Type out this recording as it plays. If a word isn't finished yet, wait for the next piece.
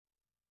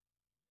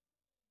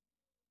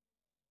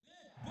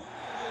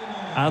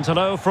And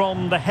hello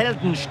from the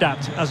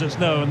Heldenstadt, as it's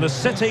known, the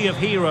city of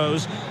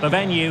heroes. The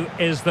venue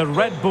is the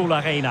Red Bull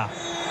Arena.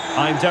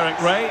 I'm Derek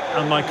Ray,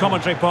 and my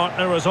commentary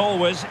partner, as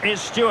always,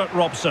 is Stuart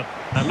Robson.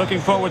 I'm looking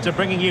forward to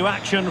bringing you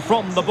action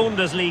from the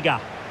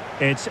Bundesliga.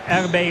 It's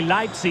RB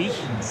Leipzig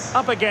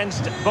up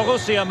against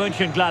Borussia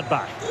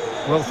Mönchengladbach.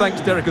 Well, thanks,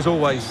 Derek, as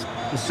always.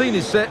 The scene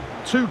is set,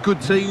 two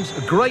good teams,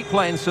 a great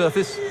playing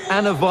surface,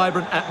 and a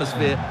vibrant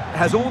atmosphere. It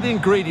has all the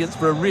ingredients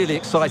for a really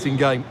exciting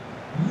game.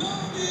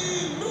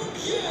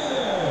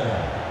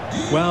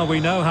 Well, we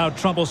know how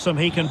troublesome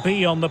he can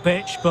be on the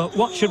pitch, but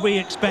what should we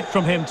expect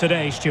from him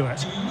today,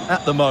 Stuart?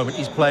 At the moment,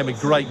 he's playing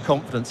with great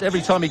confidence.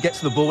 Every time he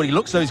gets the ball, he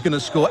looks like he's going to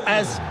score,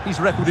 as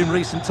his record in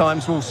recent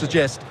times will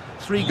suggest.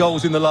 3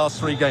 goals in the last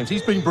 3 games.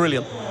 He's been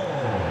brilliant.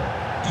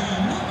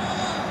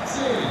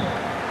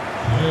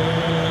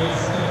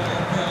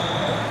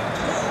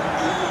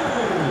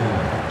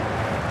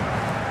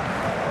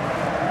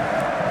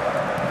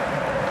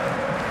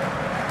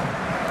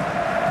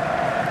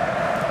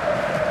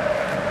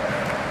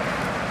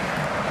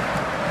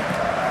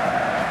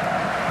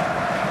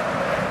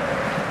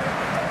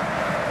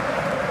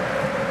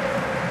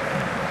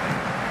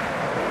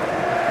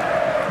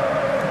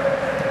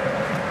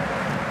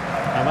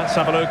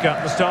 Let's have a look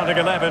at the starting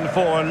 11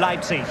 for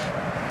Leipzig.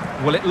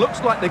 Well, it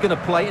looks like they're going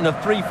to play in a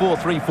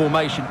 3-4-3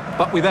 formation,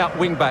 but without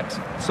wing-backs.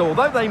 So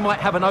although they might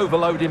have an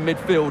overload in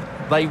midfield,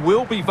 they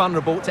will be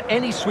vulnerable to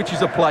any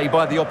switches of play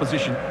by the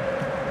opposition.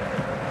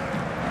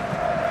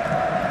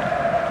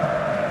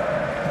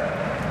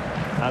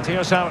 And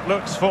here's how it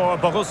looks for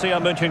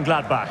Borussia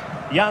Mönchengladbach.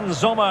 Jan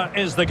Sommer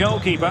is the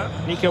goalkeeper.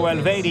 Nico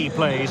Elvedi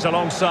plays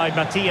alongside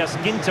Matthias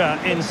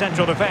Ginter in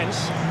central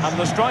defence. And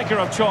the striker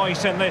of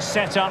choice in this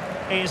setup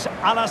is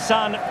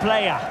Alassane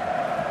Plea.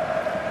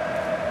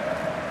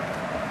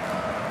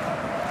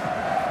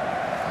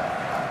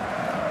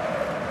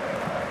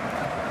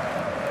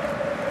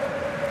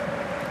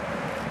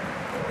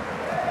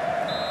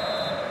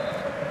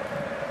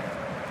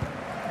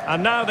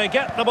 And now they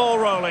get the ball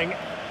rolling.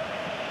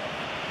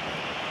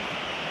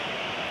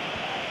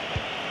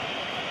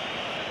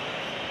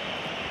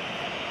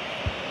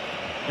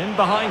 In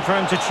behind for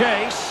him to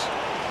chase.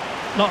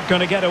 Not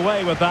going to get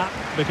away with that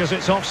because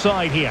it's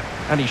offside here.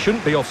 And he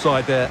shouldn't be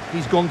offside there.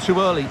 He's gone too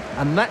early,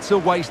 and that's a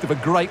waste of a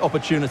great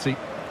opportunity.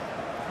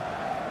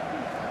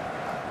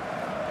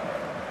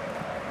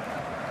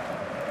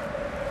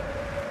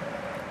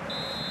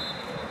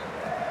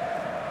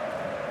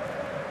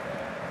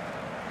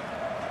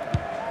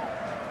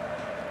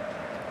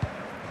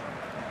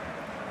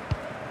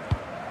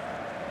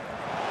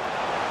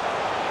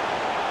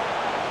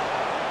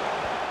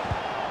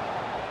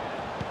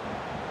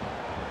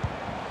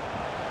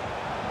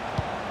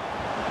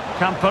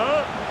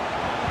 Camper.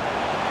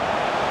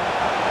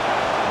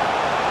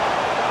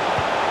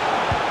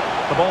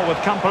 The ball with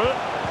Camper.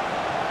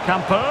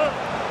 Camper.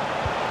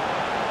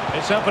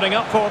 It's opening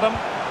up for them.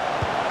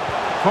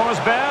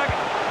 Forsberg.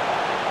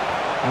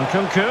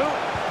 Nkunku.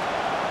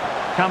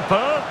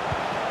 Camper.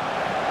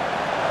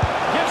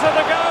 Gives it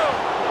a go.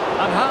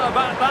 And how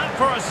about that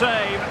for a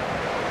save?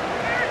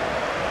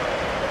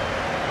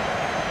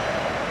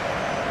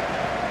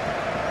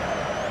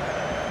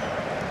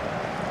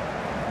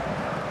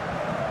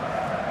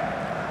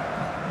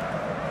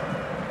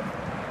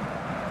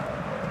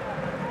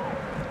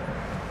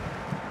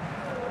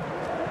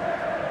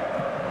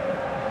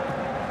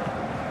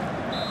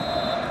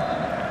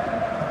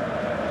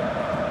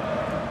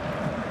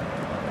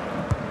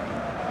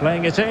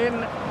 Playing it in.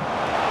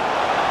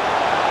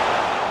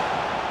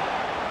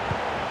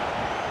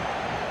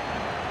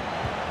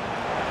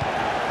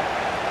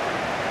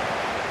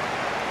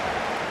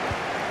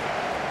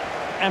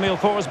 Emil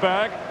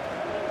Forsberg.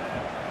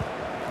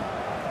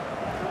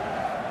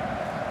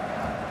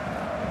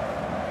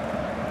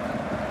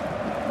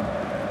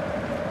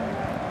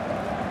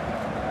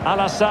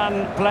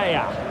 Alassane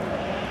Plea.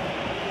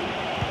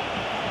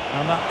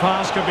 And that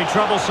pass could be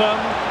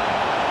troublesome.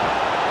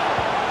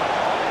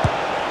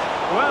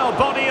 Well,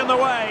 body in the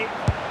way.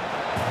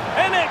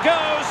 In it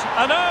goes,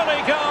 an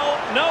early goal.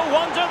 No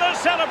wonder they're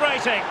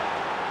celebrating.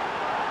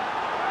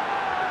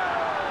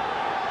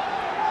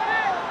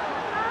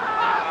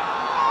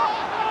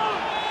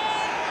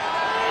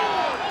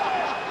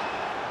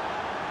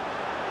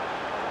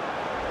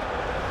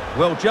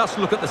 Well, just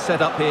look at the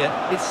setup here.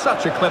 It's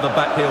such a clever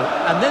back heel.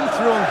 And then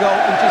through on goal,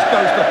 he just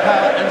goes for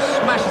power and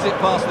smashes it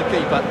past the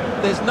keeper.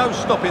 There's no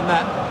stopping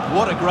that.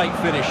 What a great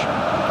finish.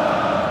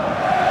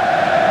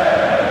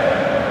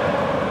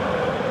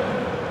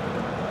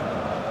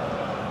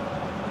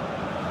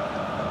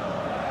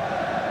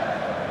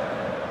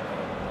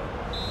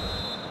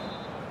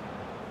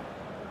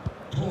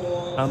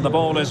 And the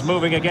ball is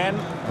moving again.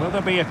 Will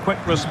there be a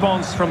quick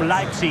response from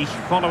Leipzig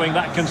following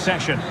that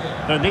concession?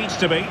 There needs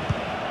to be.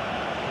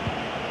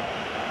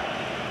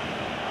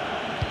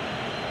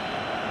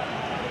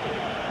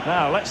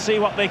 Now, let's see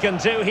what they can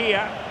do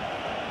here.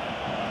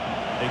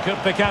 He could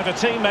pick out a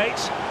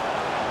teammate.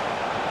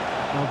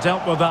 Well,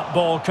 dealt with that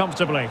ball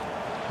comfortably.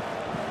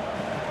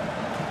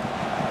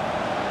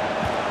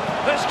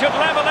 This could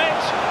level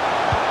it.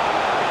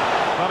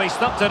 Well, he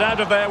stumped it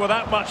out of there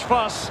without much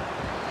fuss.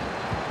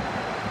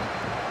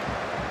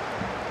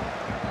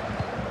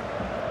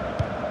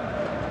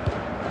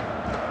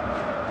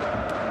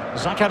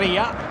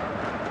 Zakaria.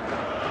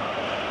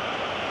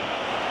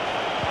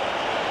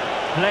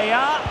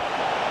 Player.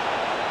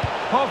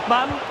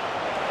 Hoffman.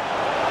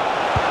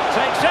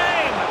 Takes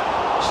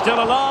aim.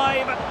 Still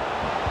alive.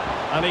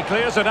 And he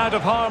clears it out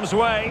of harm's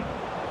way.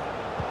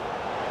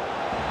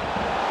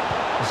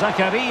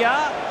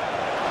 Zakaria.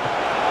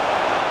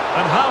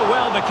 And how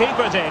well the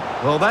keeper did.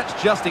 Well,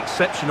 that's just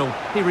exceptional.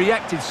 He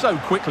reacted so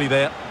quickly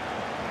there.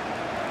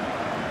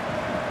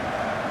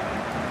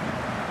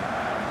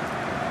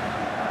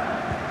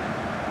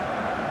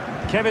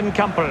 Kevin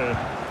Campbell.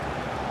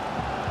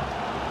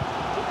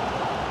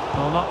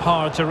 Well, not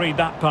hard to read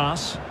that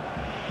pass.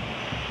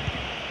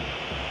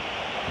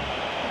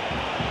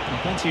 And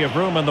plenty of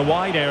room in the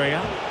wide area.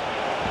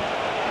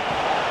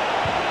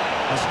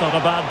 That's not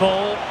a bad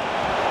ball.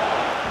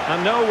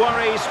 And no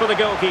worries for the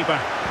goalkeeper.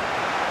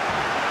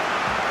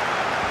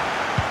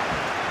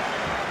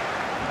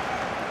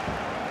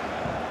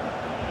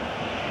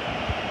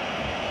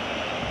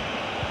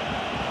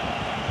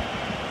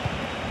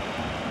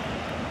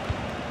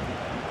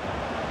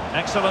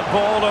 Excellent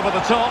ball over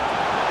the top.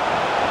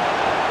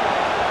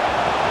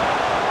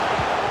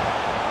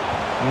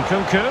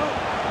 Nkunku.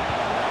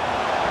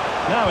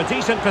 Now a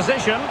decent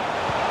position.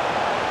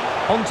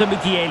 On to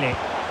Mukiele.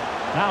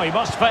 Now he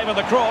must favour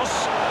the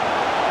cross.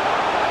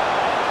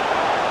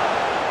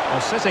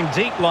 Well, sitting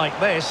deep like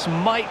this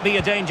might be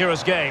a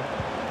dangerous game.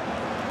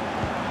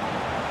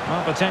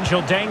 Well,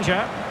 potential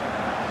danger.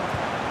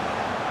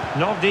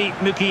 Nordi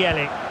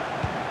Mukiele.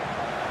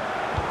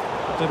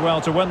 Did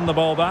well to win the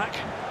ball back.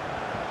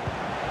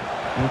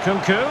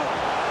 Nkunku.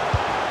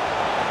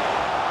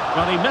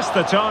 Well, he missed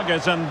the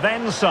target and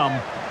then some.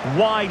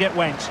 Wide it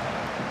went.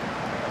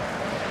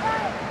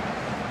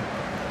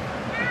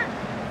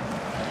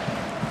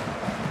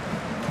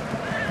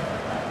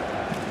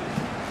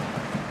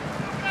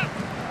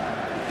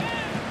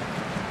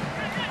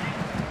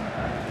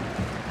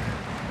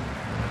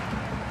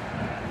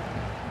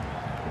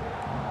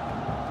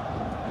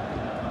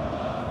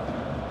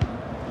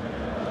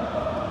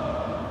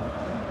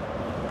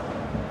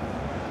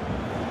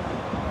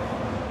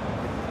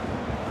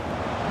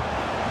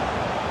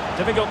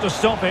 Difficult to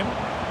stop him.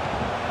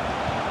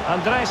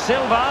 Andres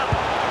Silva.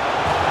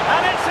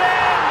 And it's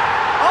in!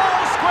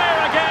 All square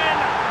again!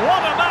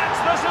 What a match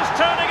this is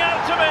turning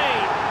out to be!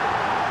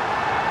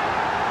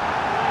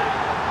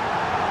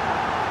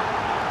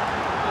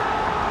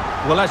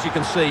 Well, as you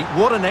can see,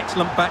 what an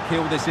excellent back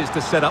heel this is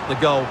to set up the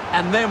goal.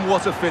 And then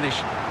what a finish.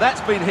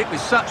 That's been hit with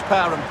such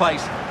power and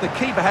pace. The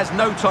keeper has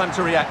no time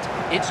to react.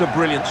 It's a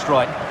brilliant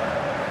strike.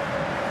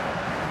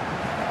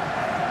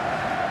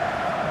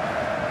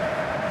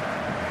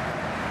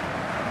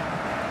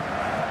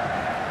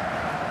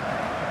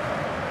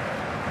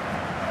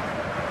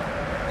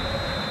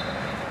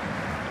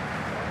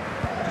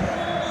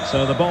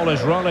 So the ball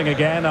is rolling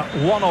again at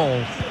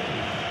 1-1.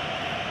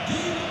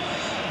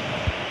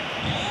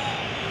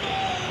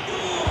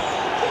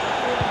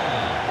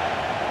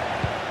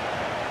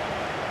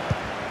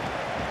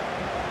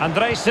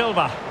 Andres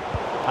Silva.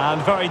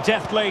 And very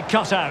deftly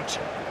cut out.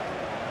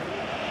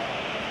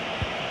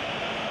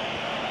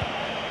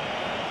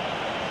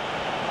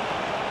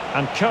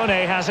 And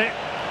Kone has it.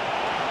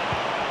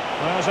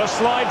 There's a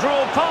slide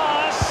rule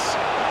pass.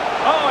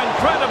 Oh,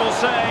 incredible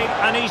save.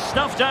 And he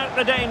snuffed out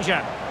the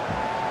danger.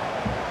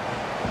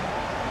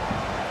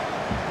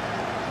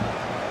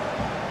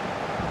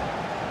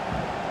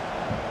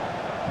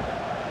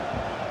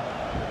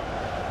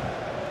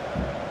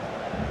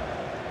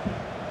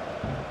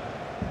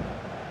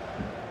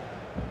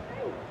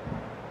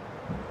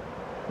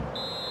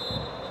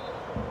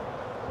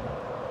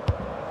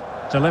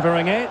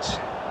 Delivering it.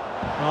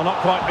 Well,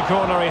 not quite the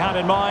corner he had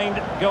in mind.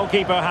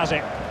 Goalkeeper has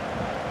it.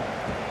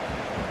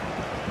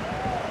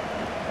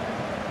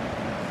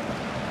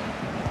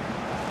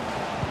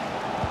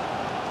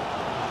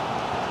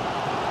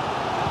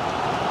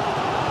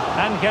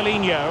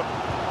 Angelino.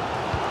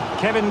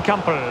 Kevin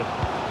Campbell.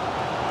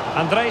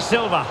 Andres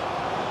Silva.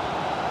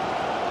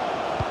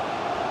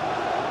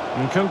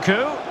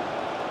 Nkunku.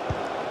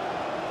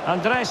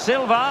 Andres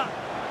Silva.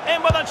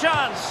 In with a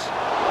chance.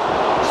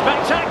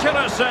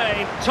 Spectacular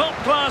save,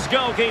 top-class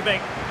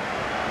goalkeeping.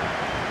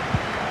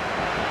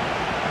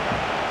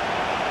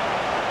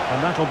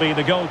 And that'll be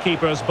the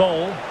goalkeeper's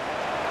ball.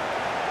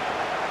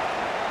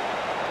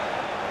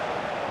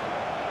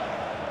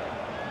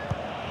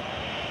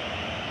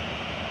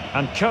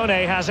 And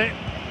Kone has it.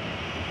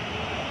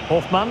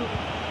 Hoffman.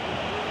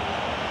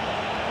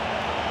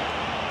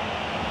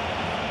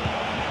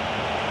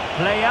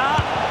 Player.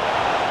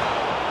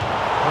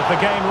 With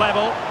the game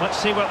level, let's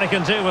see what they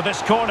can do with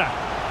this corner.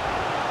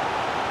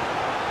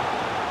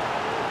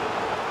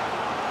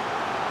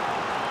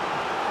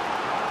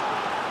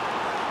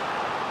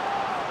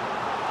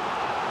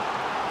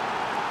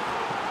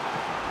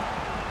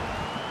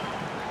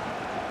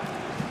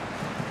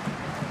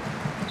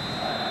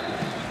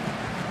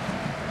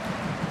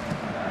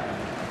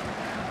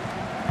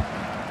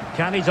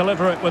 Can he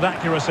deliver it with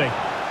accuracy?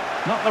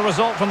 Not the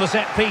result from the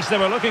set piece they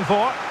were looking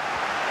for.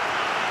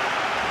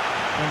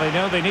 And they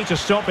know they need to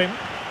stop him.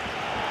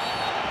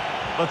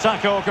 The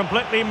tackle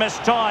completely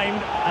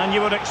mistimed, and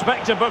you would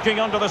expect a booking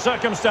under the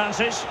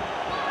circumstances.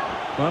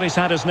 Well, he's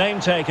had his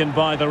name taken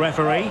by the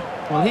referee.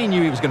 Well, he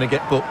knew he was going to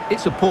get booked.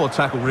 It's a poor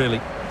tackle,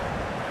 really.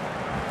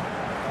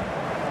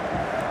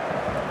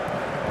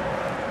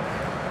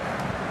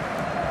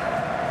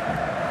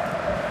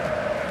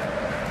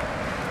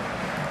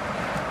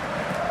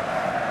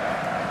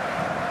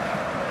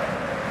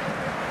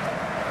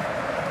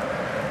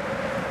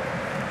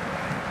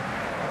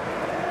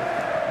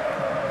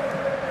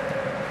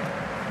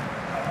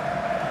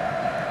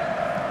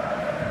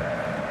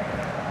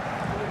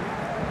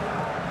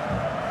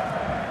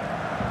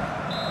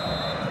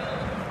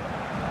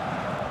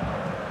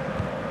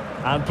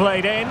 And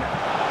played in.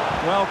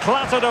 Well,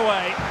 clattered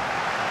away.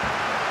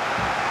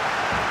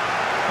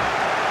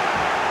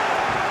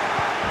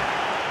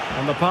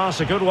 And the pass,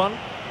 a good one.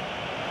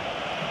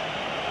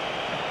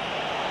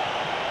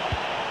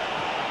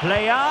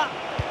 Player.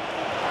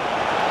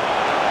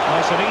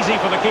 Nice and easy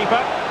for the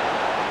keeper.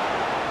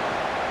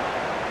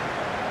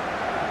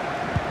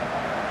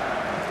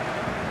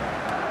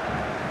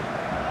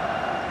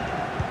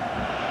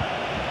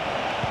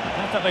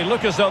 Definitely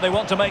look as though they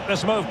want to make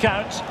this move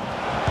count.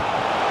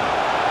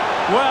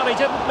 Well, he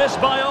didn't miss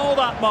by all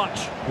that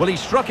much. Well, he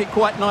struck it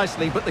quite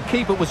nicely, but the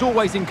keeper was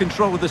always in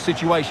control of the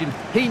situation.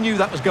 He knew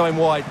that was going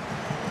wide.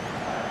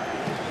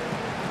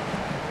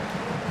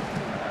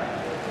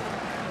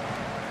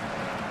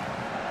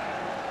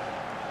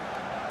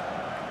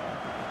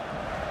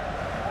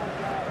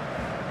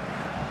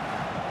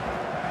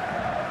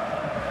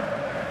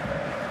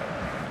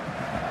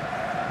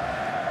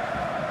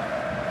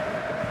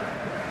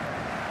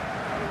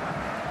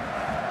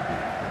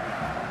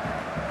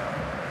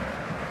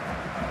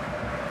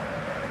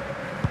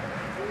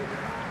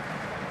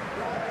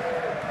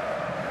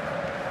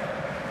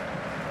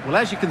 Well,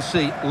 as you can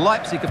see,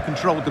 Leipzig have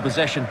controlled the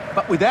possession,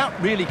 but without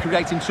really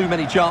creating too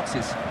many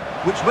chances,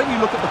 which when you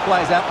look at the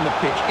players out on the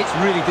pitch, it's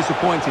really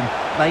disappointing.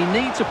 They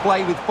need to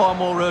play with far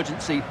more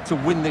urgency to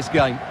win this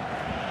game.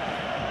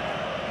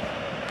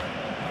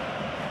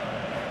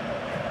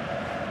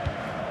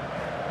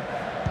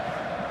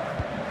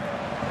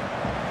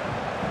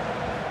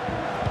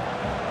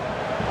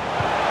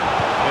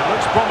 It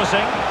looks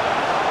promising.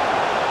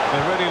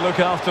 They really look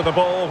after the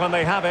ball when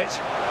they have it.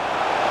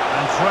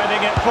 And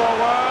threading it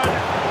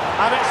forward.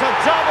 And it's a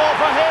double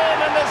for him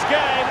in this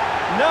game.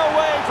 No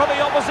way for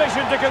the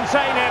opposition to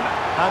contain him.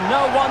 And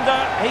no wonder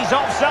he's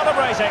off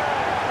celebrating.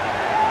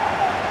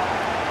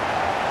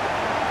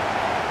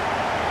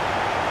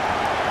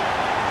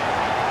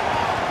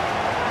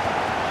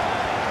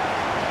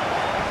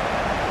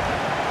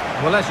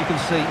 Well, as you can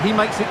see, he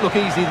makes it look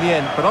easy in the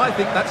end, but I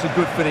think that's a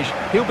good finish.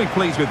 He'll be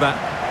pleased with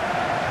that.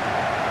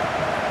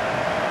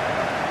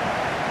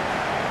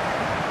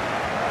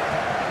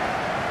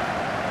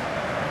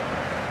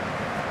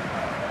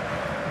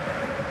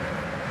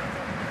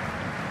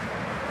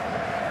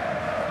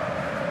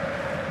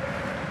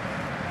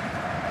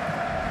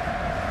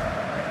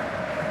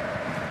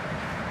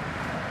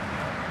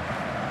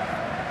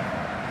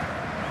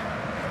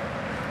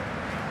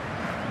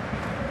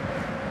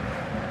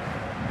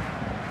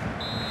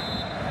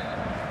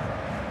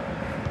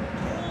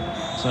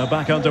 So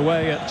back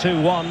underway at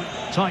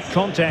 2-1. Tight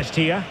contest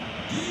here.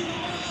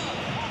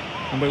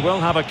 And we will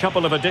have a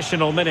couple of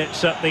additional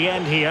minutes at the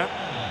end here.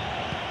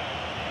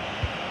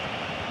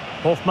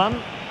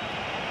 Hoffmann.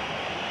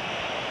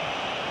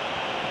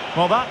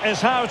 Well, that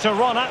is how to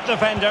run at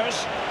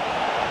defenders.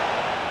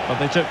 But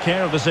they took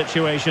care of the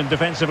situation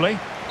defensively.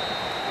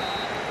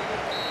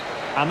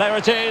 And there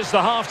it is,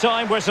 the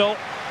half-time whistle.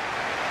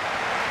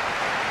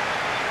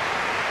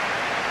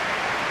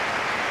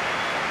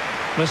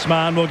 This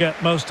man will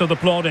get most of the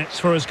plaudits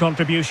for his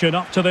contribution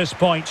up to this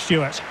point,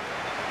 Stuart.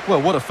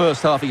 Well, what a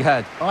first half he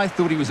had. I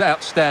thought he was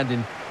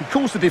outstanding. He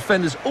caused the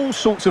defenders all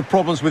sorts of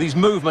problems with his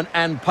movement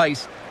and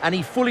pace, and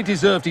he fully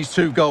deserved his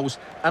 2 goals,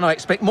 and I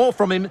expect more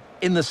from him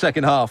in the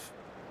second half.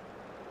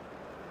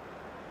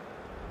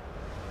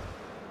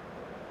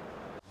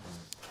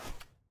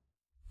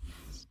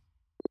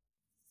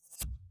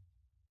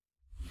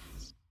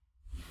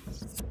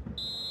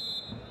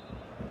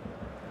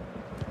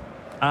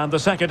 And the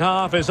second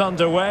half is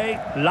underway.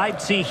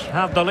 Leipzig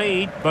have the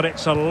lead, but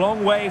it's a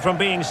long way from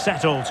being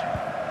settled.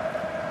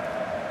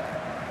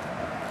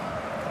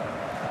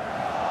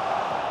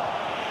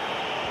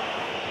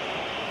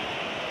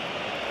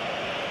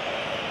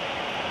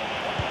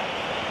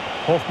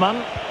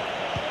 Hoffmann.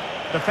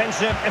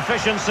 Defensive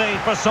efficiency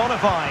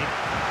personified.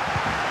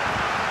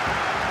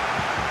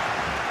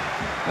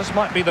 This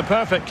might be the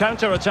perfect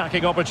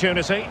counter-attacking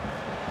opportunity.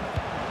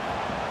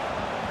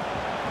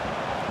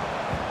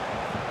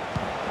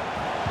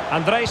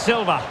 Andre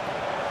Silva.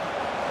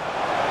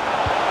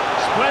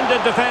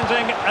 Splendid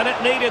defending, and it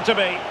needed to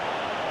be.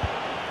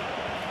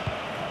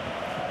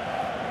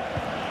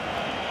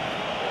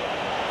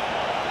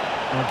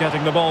 Well,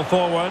 getting the ball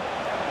forward.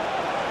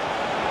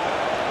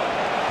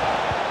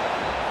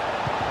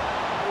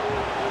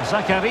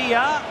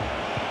 Zakaria.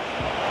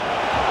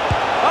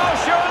 Oh,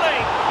 surely!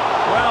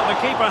 Well, the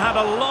keeper had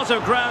a lot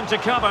of ground to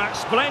cover.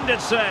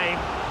 Splendid save.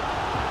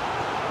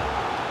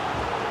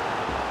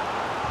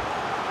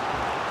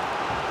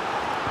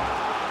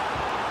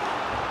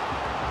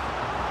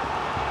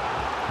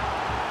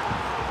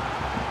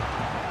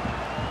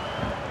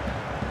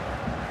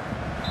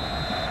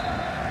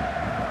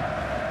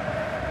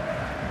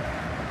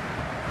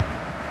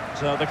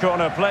 So the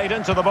corner played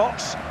into the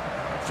box,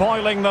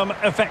 foiling them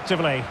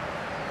effectively.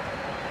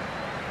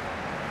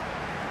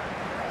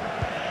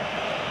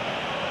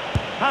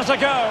 Has a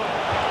go,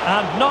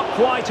 and not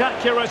quite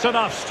accurate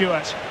enough,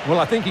 Stuart. Well,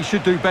 I think he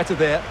should do better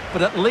there,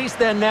 but at least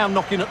they're now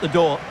knocking at the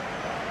door.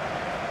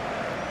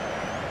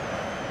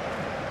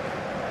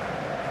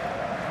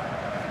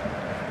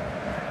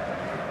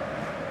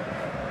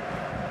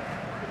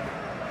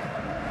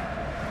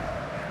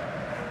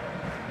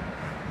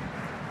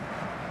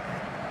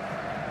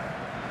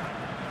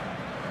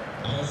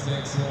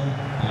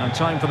 And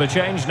time for the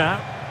change now.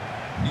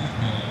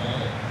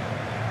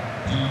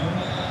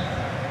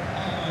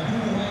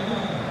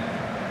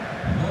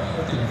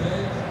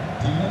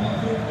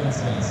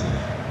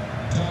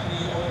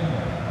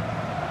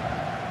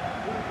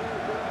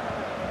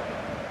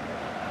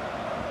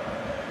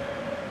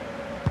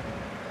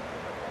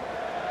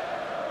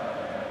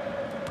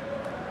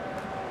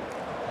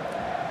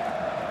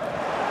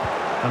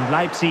 And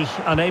Leipzig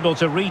unable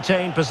to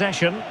retain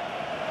possession.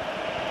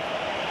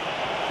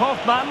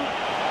 Hoffmann.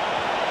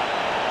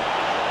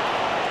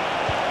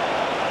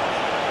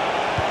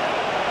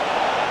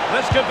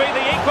 This could be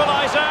the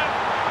equaliser,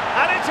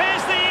 and it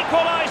is the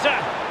equaliser.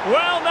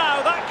 Well,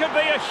 now, that could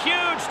be a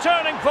huge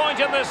turning point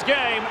in this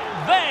game.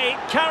 They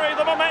carry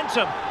the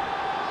momentum.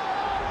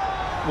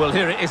 Well,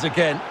 here it is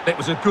again. It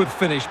was a good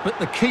finish, but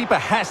the keeper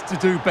has to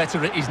do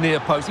better at his near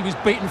post. He was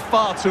beaten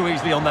far too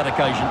easily on that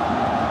occasion.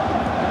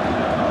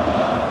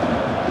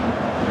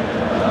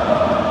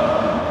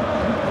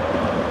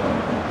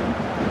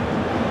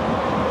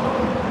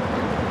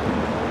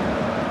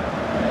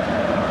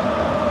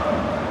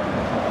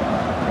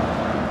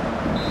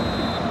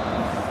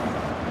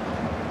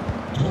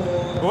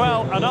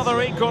 Well, another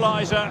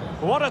equaliser.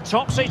 What a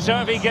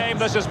topsy-turvy game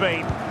this has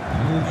been.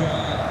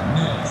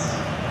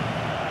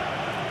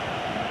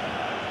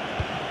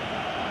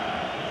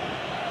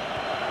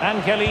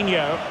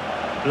 Angelino.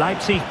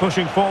 Leipzig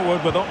pushing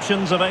forward with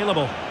options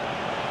available.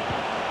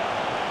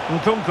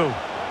 Nkunku.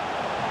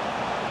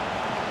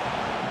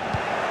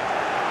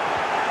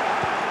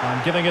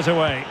 And giving it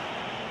away.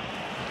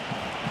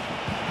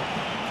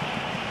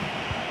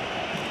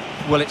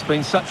 Well, it's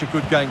been such a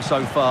good game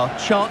so far.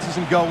 Chances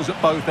and goals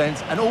at both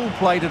ends, and all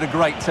played at a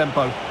great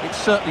tempo. It's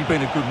certainly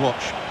been a good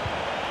watch.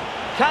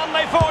 Can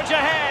they forge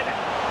ahead?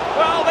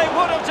 Well, they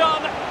would have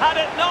done had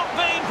it not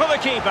been for the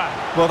keeper.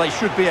 Well, they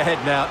should be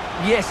ahead now.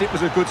 Yes, it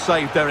was a good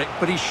save, Derek,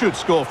 but he should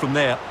score from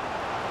there.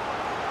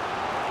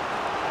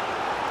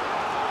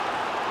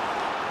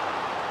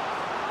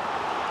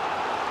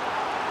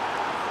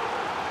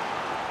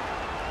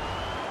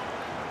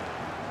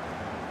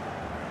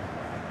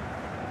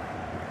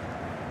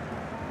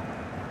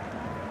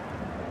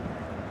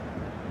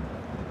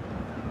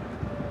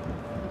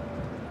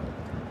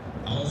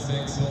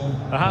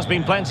 There has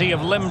been plenty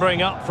of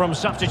limbering up from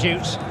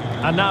substitutes,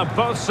 and now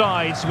both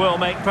sides will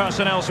make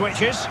personnel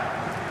switches.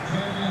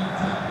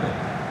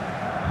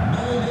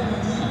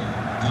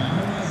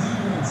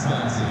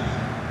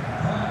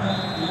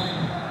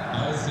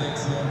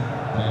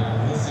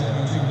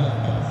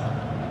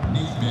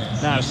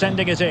 Now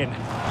sending it in.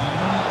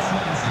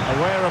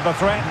 Aware of the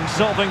threat and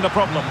solving the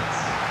problem.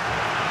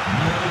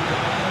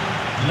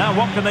 Now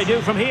what can they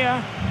do from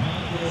here?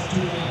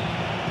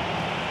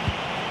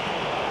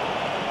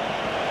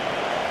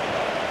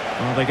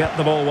 Well, they get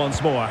the ball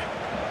once more.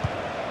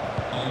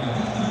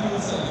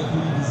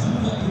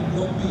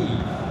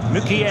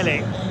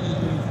 Mukiele.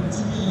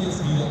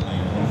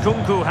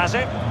 Nkunku has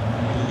it.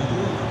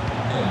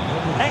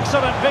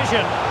 Excellent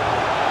vision.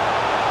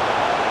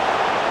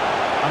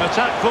 An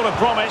attack full of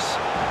promise.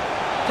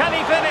 Can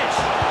he finish?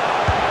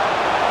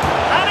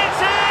 And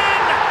it's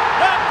in!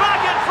 They're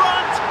back in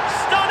front!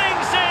 Stunning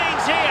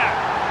scenes here!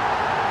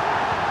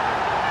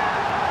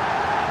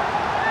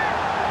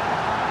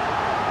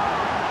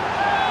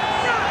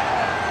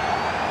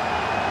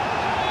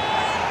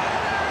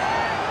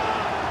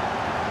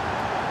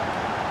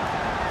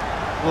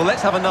 Well,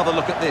 let's have another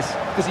look at this,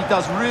 because he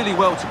does really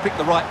well to pick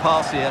the right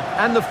pass here,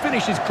 and the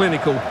finish is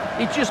clinical.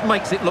 He just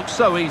makes it look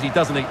so easy,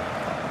 doesn't he?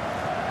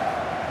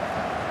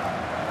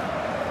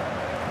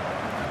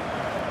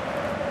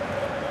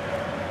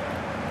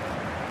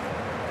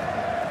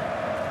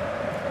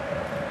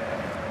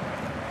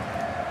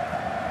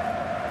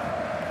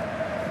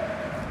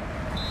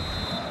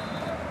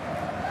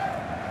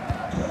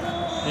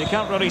 You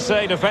can't really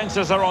say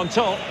defences are on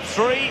top.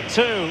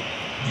 3-2.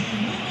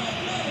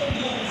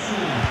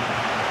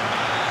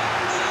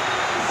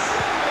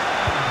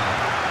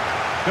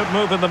 Good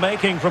move in the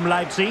making from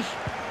Leipzig.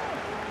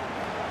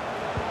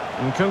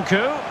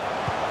 Nkunku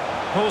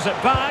pulls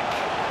it back.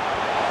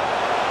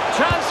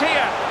 Chance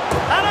here.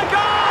 And a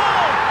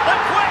goal! The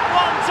quick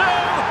one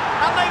too!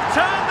 And they've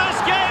turned this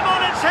game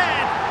on its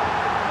head!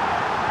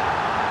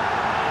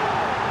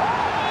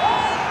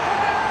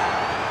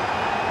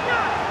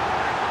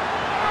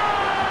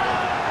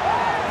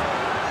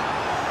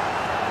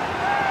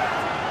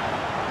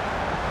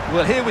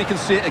 Well, here we can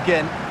see it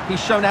again.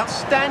 He's shown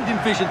outstanding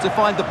vision to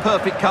find the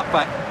perfect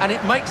cutback, and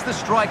it makes the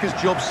striker's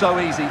job so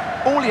easy.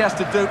 All he has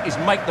to do is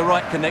make the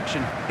right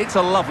connection. It's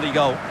a lovely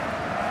goal.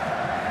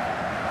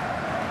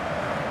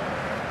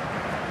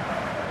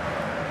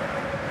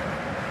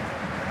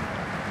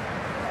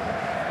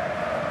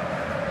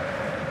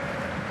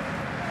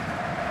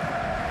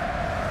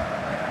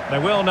 They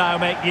will now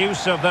make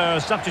use of their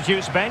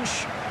substitutes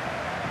bench.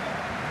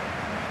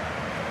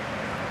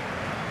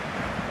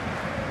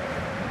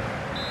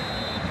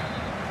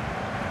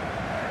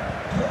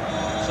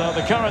 So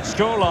the current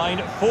scoreline,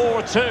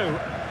 4-2.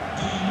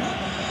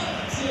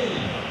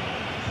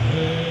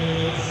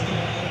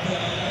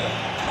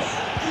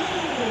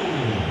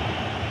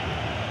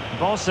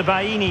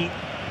 Bonsabaini.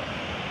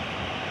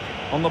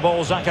 On the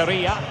ball,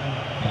 Zakaria.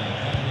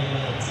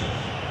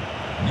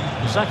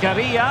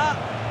 Zakaria.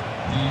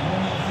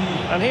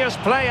 And here's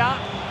Playa.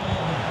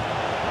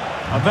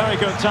 A very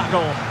good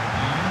tackle.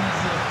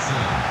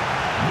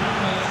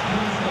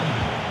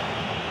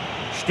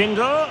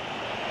 Stindl.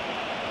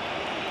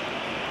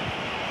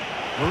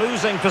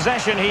 Losing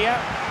possession here.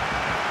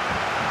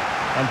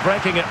 And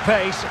breaking at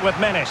pace with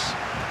menace.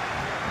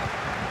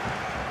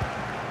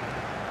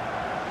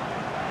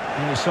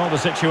 And we saw the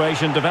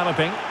situation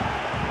developing.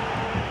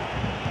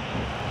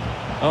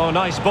 Oh,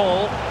 nice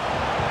ball.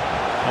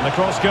 And the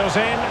cross goes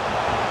in.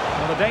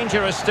 Well, the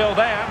danger is still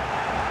there.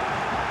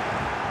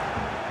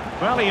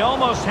 Well, he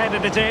almost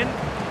headed it in.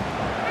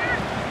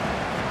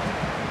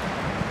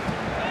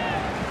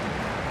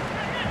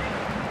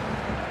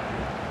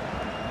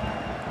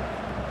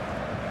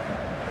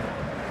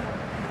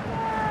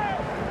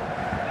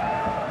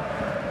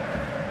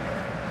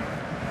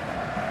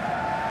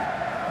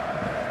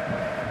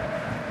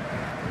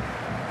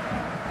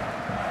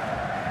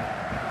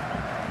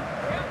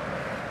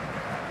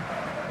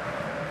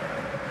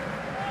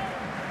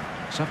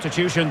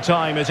 Substitution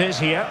time it is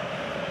here.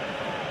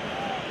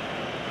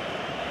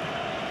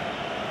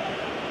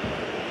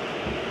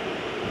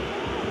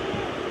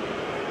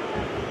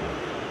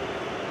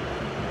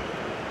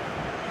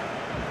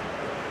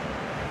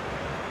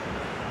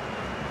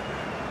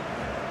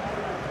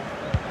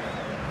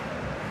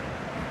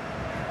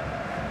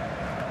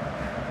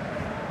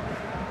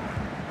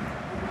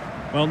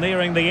 Well,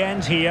 nearing the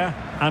end here,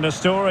 and a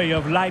story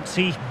of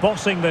Leipzig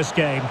bossing this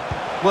game.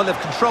 Well, they've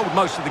controlled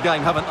most of the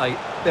game, haven't they?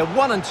 Their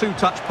 1- and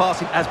 2-touch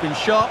passing has been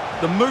sharp,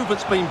 the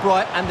movement's been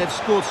bright, and they've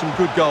scored some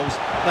good goals.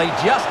 They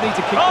just need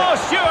to keep... Oh,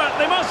 Stewart,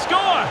 they must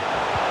score!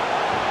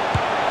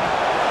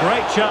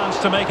 Great chance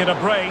to make it a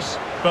brace,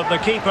 but the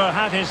keeper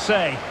had his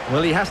say.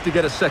 Well, he has to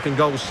get a second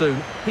goal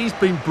soon. He's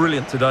been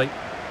brilliant today.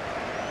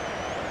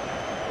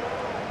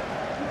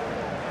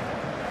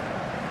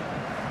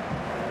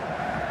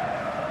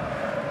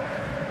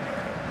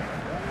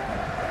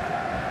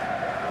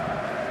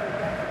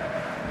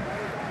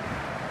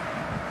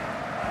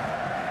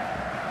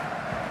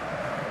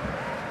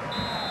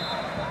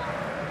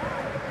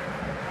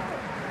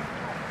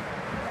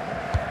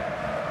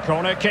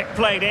 Corner kick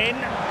played in.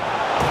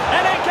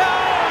 And it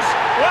goes!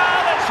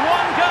 Well, it's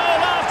one goal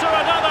after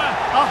another.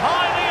 A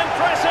highly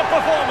impressive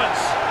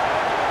performance.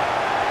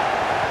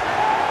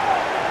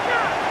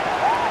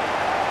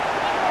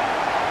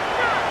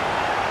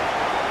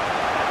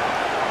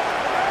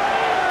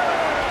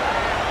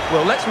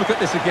 Well, let's look at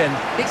this again.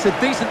 It's a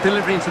decent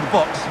delivery into the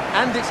box,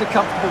 and it's a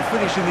comfortable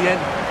finish in the end,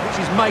 which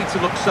is made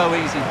to look so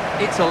easy.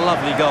 It's a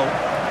lovely goal.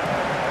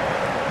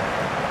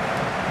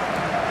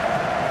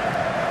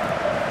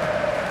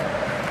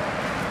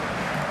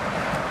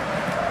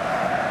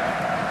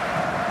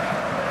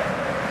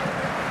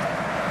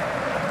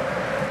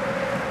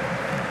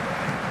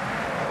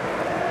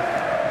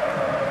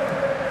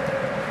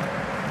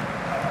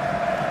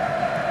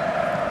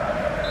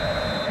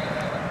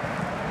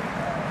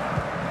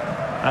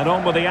 And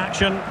on with the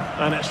action,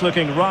 and it's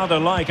looking rather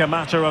like a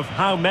matter of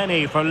how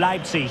many for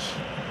Leipzig.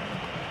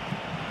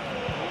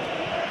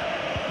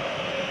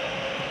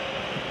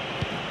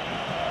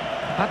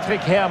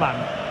 Patrick Herrmann.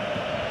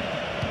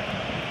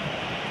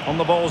 On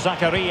the ball,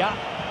 Zakaria.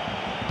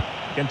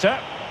 Ginter.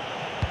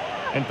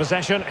 In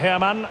possession,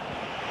 Herrmann.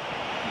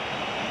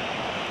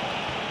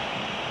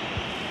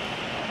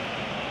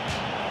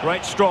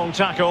 Great strong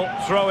tackle,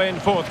 throw in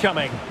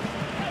forthcoming.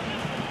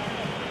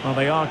 Well,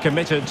 they are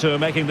committed to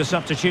making the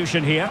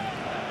substitution here.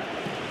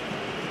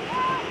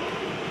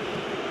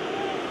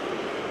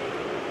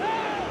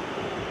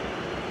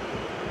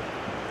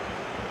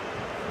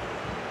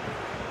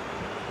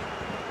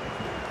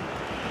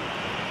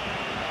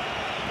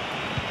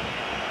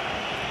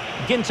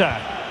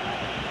 Ginter.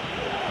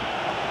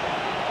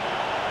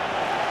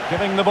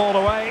 Giving the ball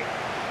away.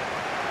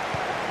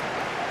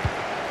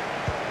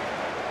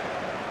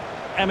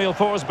 Emil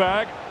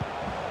Forsberg.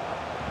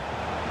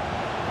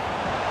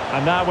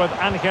 And now with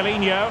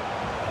Angelino.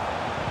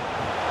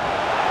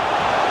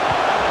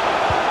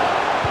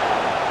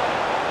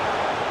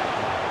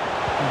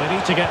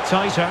 need to get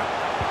tighter.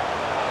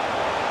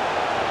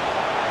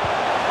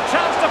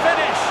 Chance to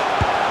finish.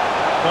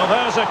 Well,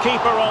 there's a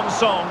keeper on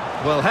song.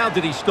 Well, how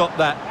did he stop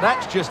that?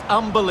 That's just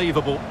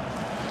unbelievable.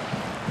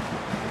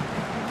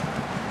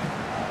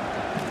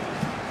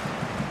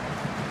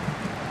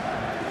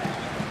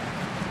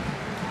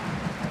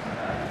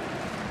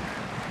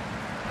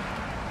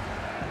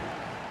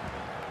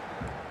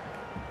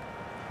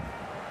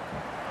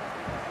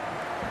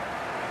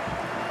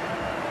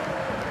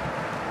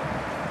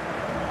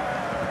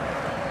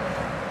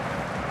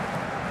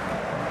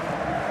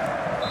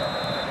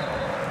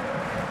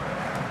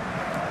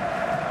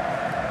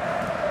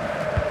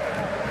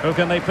 Who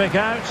can they pick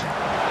out?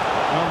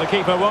 Well, the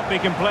keeper won't be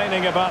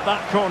complaining about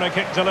that corner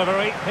kick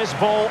delivery. His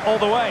ball all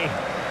the way.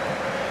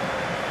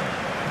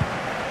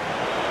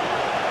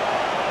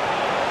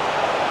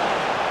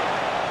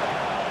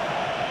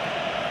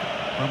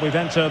 Well, we've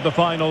entered the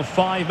final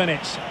 5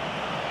 minutes.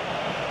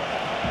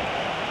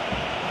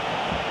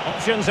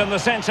 Options in the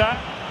centre.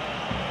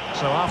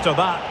 So after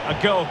that,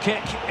 a goal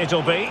kick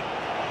it'll be.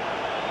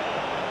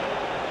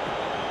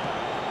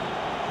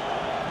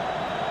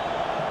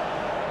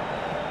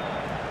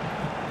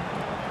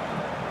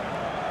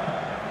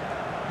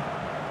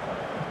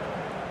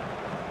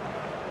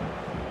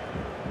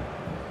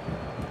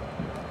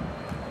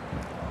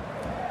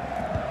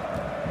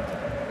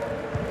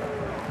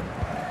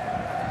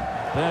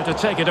 There to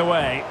take it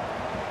away.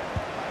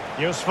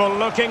 Useful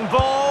looking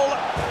ball.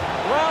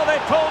 Well, they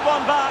pulled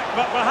one back,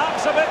 but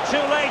perhaps a bit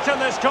too late in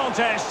this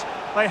contest.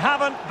 They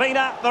haven't been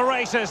at the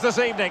races this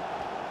evening.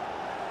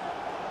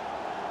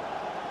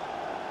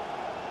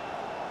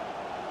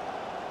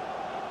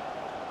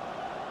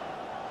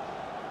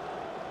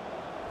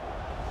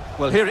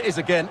 Well, here it is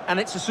again, and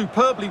it's a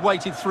superbly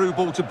weighted through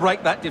ball to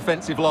break that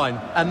defensive line.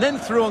 And then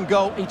through on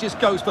goal, he just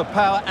goes for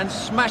power and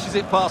smashes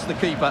it past the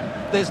keeper.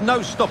 There's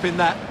no stopping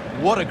that.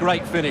 What a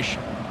great finish.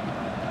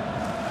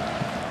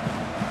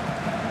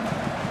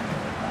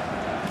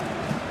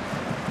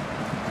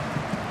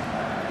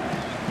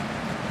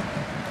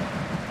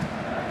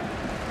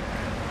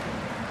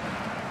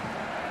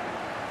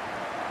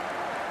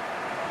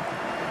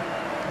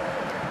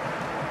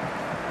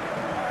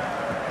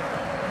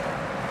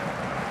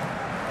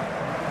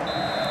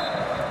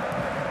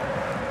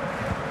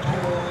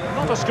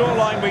 Not a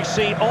scoreline we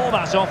see all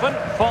that often.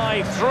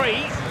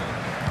 5-3.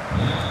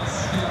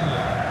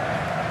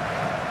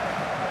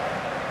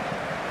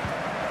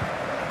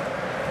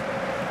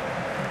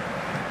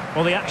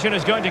 Well, the action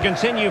is going to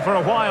continue for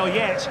a while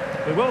yet.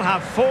 We will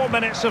have 4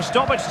 minutes of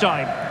stoppage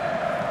time.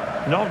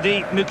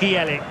 Nordi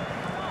Mukiele.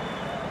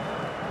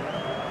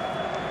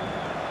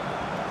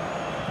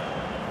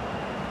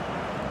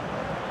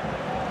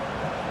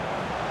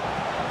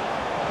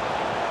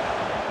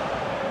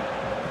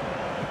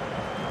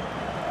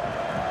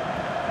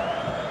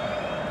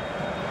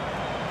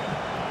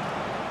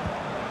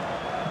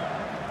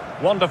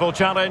 Wonderful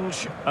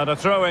challenge and a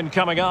throw-in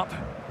coming up.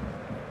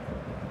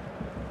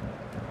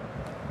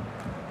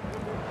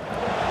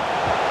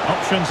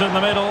 Options in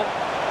the middle.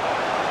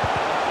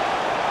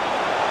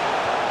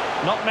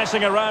 Not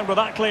messing around with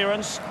that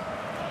clearance.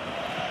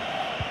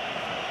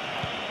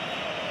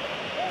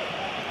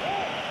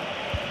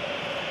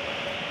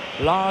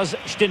 Lars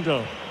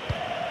Stindl.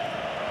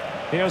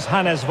 Here's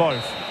Hannes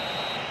Wolf.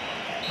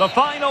 The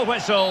final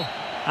whistle,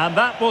 and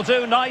that will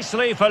do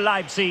nicely for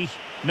Leipzig.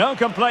 No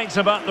complaints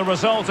about the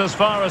result as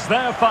far as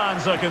their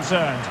fans are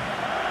concerned.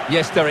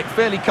 Yes, Derek,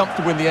 fairly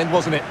comfortable in the end,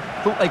 wasn't it?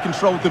 Thought they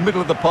controlled the middle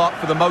of the park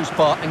for the most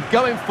part, and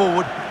going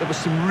forward, there were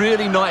some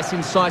really nice,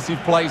 incisive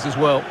plays as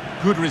well.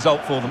 Good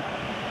result for them.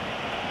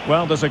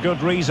 Well, there's a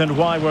good reason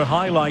why we're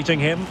highlighting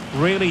him.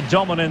 Really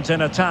dominant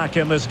in attack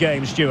in this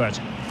game, Stuart.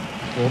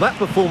 Well, that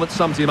performance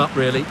sums him up,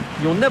 really.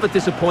 You're never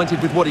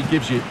disappointed with what he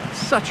gives you.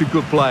 Such a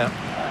good player.